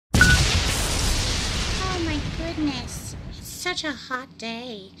goodness. It's such a hot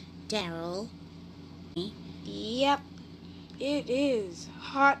day, Daryl. Yep, it is.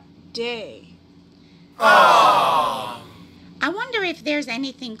 Hot day. I wonder if there's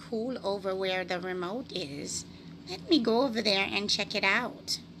anything cool over where the remote is. Let me go over there and check it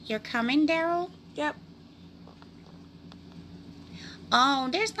out. You're coming, Daryl? Yep. Oh,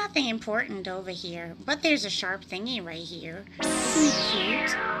 there's nothing important over here, but there's a sharp thingy right here. Isn't it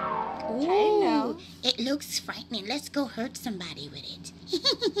cute? Ooh, know. it looks frightening. Let's go hurt somebody with it.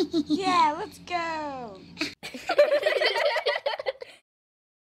 Yeah, let's go.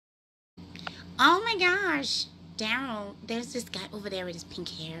 Oh my gosh. Daryl, there's this guy over there with his pink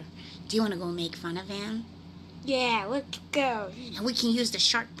hair. Do you want to go make fun of him? Yeah, let's go. And we can use the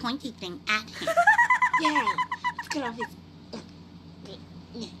sharp pointy thing at him. Yeah, let's cut off his...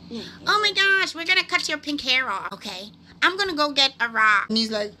 Oh my gosh, we're gonna cut your pink hair off, okay? I'm gonna go get a rock. And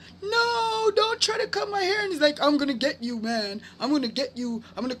he's like, no, don't try to cut my hair. And he's like, I'm gonna get you, man. I'm gonna get you.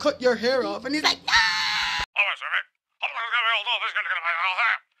 I'm gonna cut your hair off. And he's like, no!